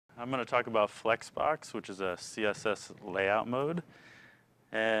I'm going to talk about Flexbox, which is a CSS layout mode.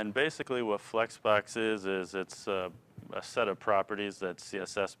 And basically what Flexbox is it's a set of properties that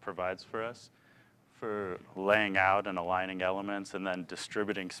CSS provides for us for laying out and aligning elements and then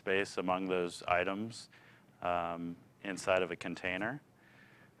distributing space among those items inside of a container.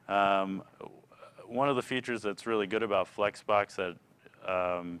 One of the features that's really good about Flexbox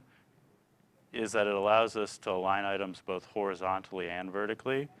is that it allows us to align items both horizontally and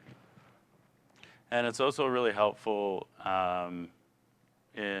vertically. And it's also really helpful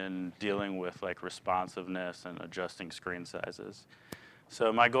in dealing with like responsiveness and adjusting screen sizes.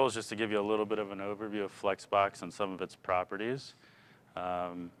 So my goal is just to give you a little bit of an overview of Flexbox and some of its properties.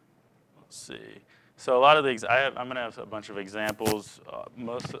 Let's see. So a lot of the, I'm going to have a bunch of examples.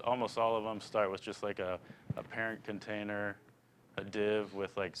 Almost all of them start with just like a parent container, a div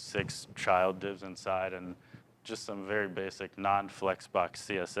with like 6 child divs inside, and just some very basic non-Flexbox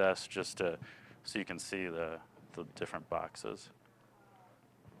CSS just to, so you can see the different boxes.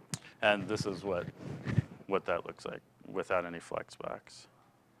 And this is what that looks like without any Flexbox.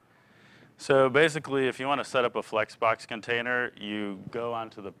 So basically, if you want to set up a Flexbox container, you go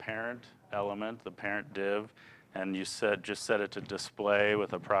onto the parent element, the parent div, and you just set it to display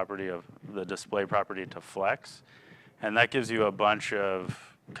with a property of the display property to flex. And that gives you a bunch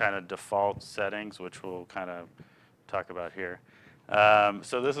of kind of default settings, which we'll kind of talk about here.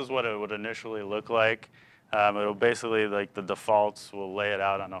 So this is what it would initially look like. It'll basically, like the defaults, will lay it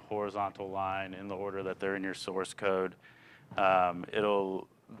out on a horizontal line in the order that they're in your source code. They'll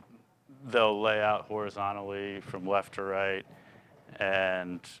lay out horizontally from left to right,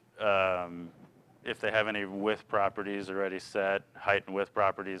 and if they have any width properties already set, height and width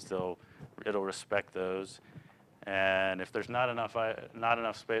properties, it'll respect those. And if there's not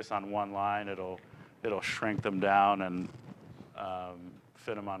enough space on one line, it'll shrink them down and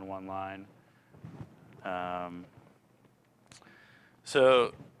fit them on one line.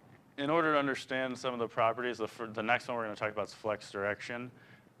 So in order to understand some of the properties, the next one we're going to talk about is flex direction.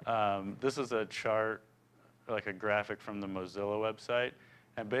 This is a chart, like a graphic from the Mozilla website.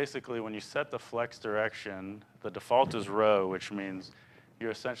 And basically, when you set the flex direction, the default is row, which means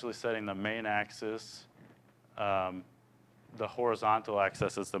you're essentially setting the main axis. The horizontal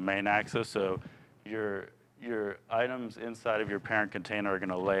axis is the main axis. So your items inside of your parent container are going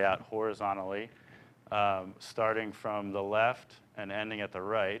to lay out horizontally, starting from the left and ending at the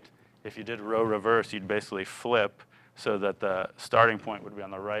right. If you did row reverse, you'd basically flip so that the starting point would be on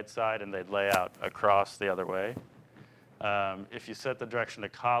the right side and they'd lay out across the other way. If you set the direction to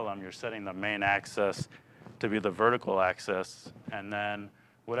column, you're setting the main axis to be the vertical axis, and then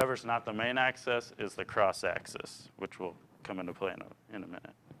whatever's not the main axis is the cross axis, which will come into play in a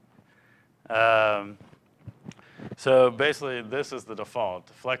minute. So basically, this is the default.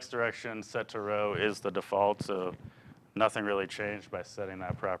 Flex direction set to row is the default, so nothing really changed by setting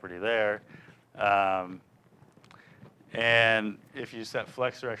that property there. And if you set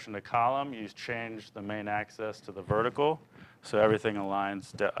flex direction to column, you change the main axis to the vertical, so everything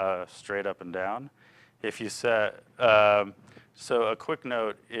aligns straight up and down. If you set, so a quick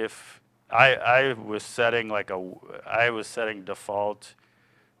note, if I was setting default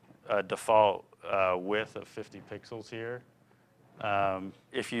width of 50 pixels here.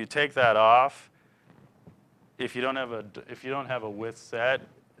 If you take that off, if you don't have a width set,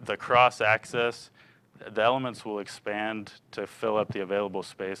 the cross axis, the elements will expand to fill up the available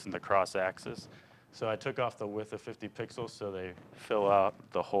space in the cross axis. So I took off the width of 50 pixels so they fill out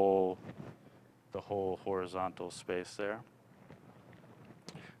the whole horizontal space there.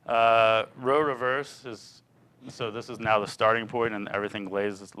 Row reverse is, so this is now the starting point and everything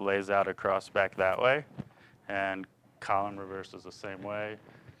lays out across back that way. And column reverse is the same way.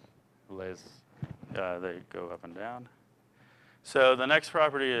 They go up and down. So the next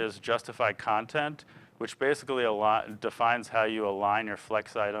property is justify content, which basically defines how you align your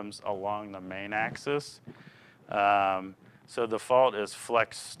flex items along the main axis. So default is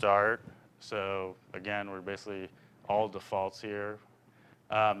flex start. So again, we're basically all defaults here.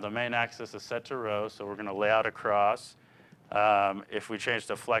 The main axis is set to row, so we're going to lay out across. If we change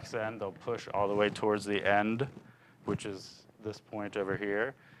to flex end, they'll push all the way towards the end, which is this point over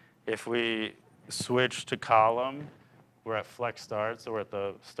here. If we switch to column, we're at flex start, so we're at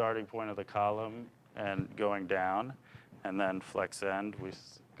the starting point of the column and going down, and then flex end, we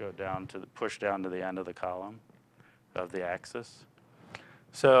go down to push down to the end of the column of the axis.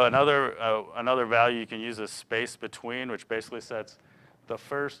 So another value you can use is space between, which basically sets the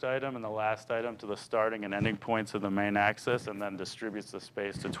first item and the last item to the starting and ending points of the main axis, and then distributes the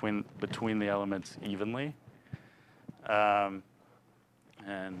space between the elements evenly.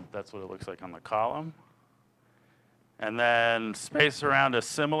 And that's what it looks like on the column. And then space around is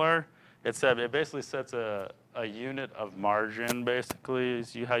similar. It basically sets a unit of margin, basically,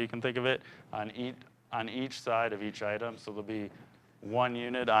 is how you can think of it, on each side of each item. So there'll be 1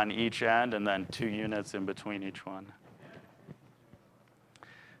 unit on each end and then 2 units in between each one.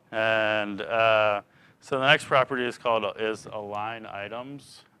 And so the next property is called align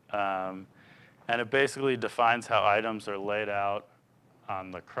items. And it basically defines how items are laid out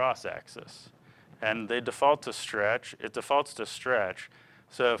on the cross-axis. And they default to stretch. It defaults to stretch.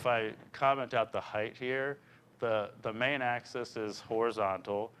 So if I comment out the height here, the main axis is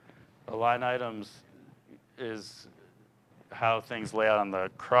horizontal. Align items is how things lay out on the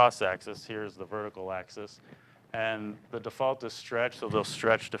cross-axis. Here's the vertical axis. And the default is stretch, so they'll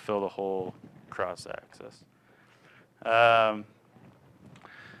stretch to fill the whole cross-axis.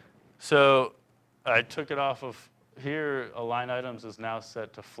 So I took it off of here. Align items is now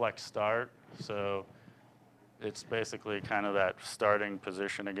set to flex start. So it's basically kind of that starting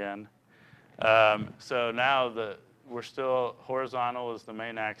position again. So now we're still horizontal is the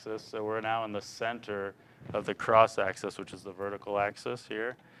main axis. So we're now in the center of the cross-axis, which is the vertical axis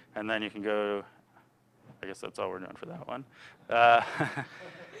here. And then you can go, I guess that's all we're doing for that one.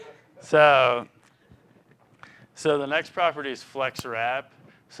 So the next property is flex wrap.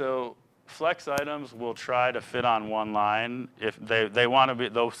 So flex items will try to fit on one line. If they want to be,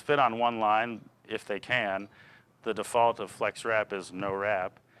 they'll fit on one line if they can. The default of flex wrap is no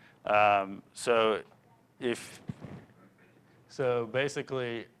wrap. So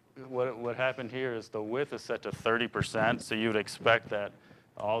basically, what happened here is the width is set to 30%. So you would expect that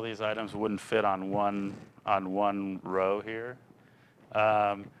all these items wouldn't fit on one row here.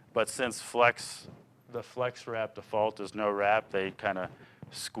 But since the flex wrap default is no wrap, they kind of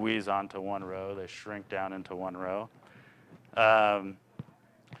squeeze onto one row. They shrink down into one row.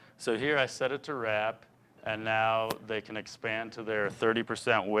 So here I set it to wrap, and now they can expand to their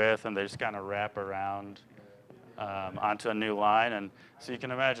 30% width, and they just kind of wrap around onto a new line. And so you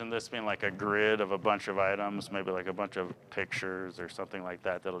can imagine this being like a grid of a bunch of items, maybe like a bunch of pictures or something like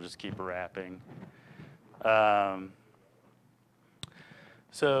that that'll just keep wrapping.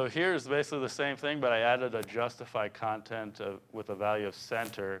 So here's basically the same thing, but I added a justify content with a value of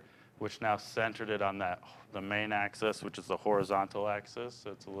center, which now centered it on the main axis, which is the horizontal axis.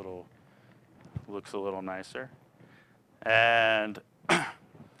 So it's looks a little nicer. And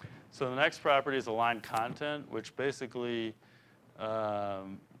so the next property is align content, which basically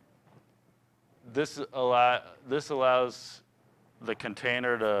this allows the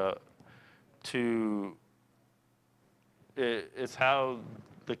container it's how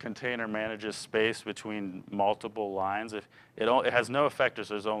the container manages space between multiple lines. It has no effectors,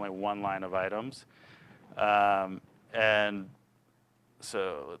 there's only one line of items. And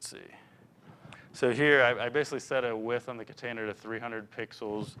so let's see. So here I basically set a width on the container to 300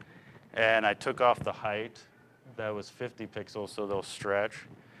 pixels, and I took off the height. That was 50 pixels, so they'll stretch.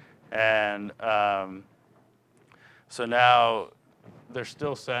 And so now they're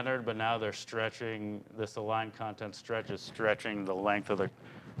still centered, but now they're stretching. This align content stretch is stretching the length of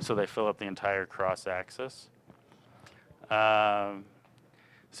so they fill up the entire cross axis. So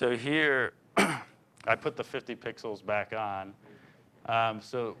here, I put the 50 pixels back on.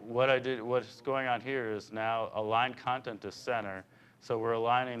 So what's going on here is now align content to center. So we're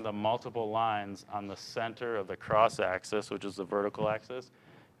aligning the multiple lines on the center of the cross axis, which is the vertical axis.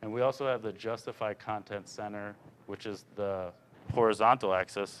 And we also have the justify content center, which is the horizontal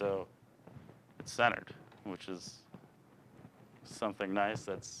axis, so it's centered, which is something nice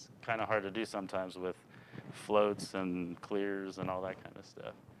that's kind of hard to do sometimes with floats and clears and all that kind of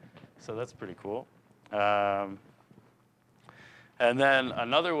stuff. So that's pretty cool. And then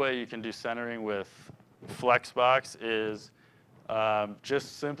another way you can do centering with Flexbox is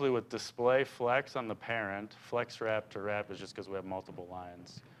just simply with display flex on the parent. Flex wrap to wrap is just because we have multiple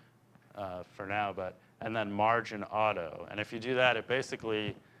lines for now, and then margin auto. And if you do that, it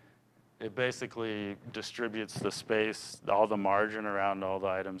basically distributes the space, all the margin around all the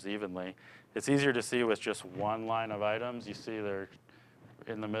items evenly. It's easier to see with just one line of items. You see they're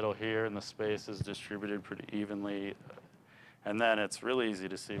in the middle here, and the space is distributed pretty evenly. And then it's really easy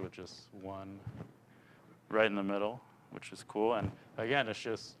to see with just one right in the middle, which is cool. And again, it's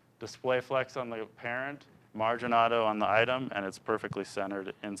just display flex on the parent, margin auto on the item, and it's perfectly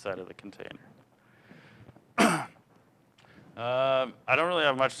centered inside of the container. I don't really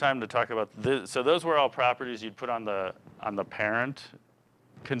have much time to talk about this. So those were all properties you'd put on the parent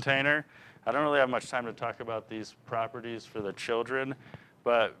container. I don't really have much time to talk about these properties for the children,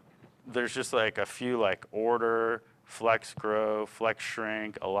 but there's just like a few like order, flex grow, flex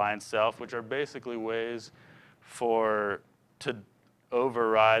shrink, align self, which are basically ways to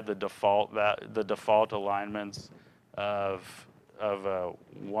override the default alignments of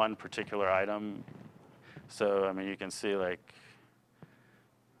one particular item. So I mean, you can see like,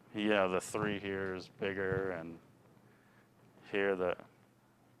 you know, the 3 here is bigger, and here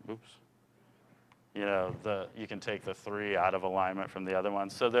you know, you can take the 3 out of alignment from the other one.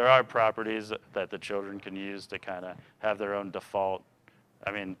 So there are properties that the children can use to kind of have their own default,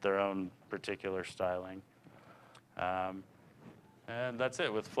 their own particular styling. And that's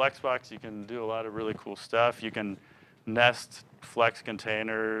it. With Flexbox, you can do a lot of really cool stuff. You can nest Flex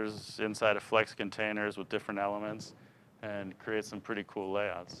containers inside of Flex containers with different elements and create some pretty cool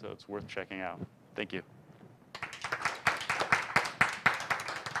layouts. So it's worth checking out. Thank you.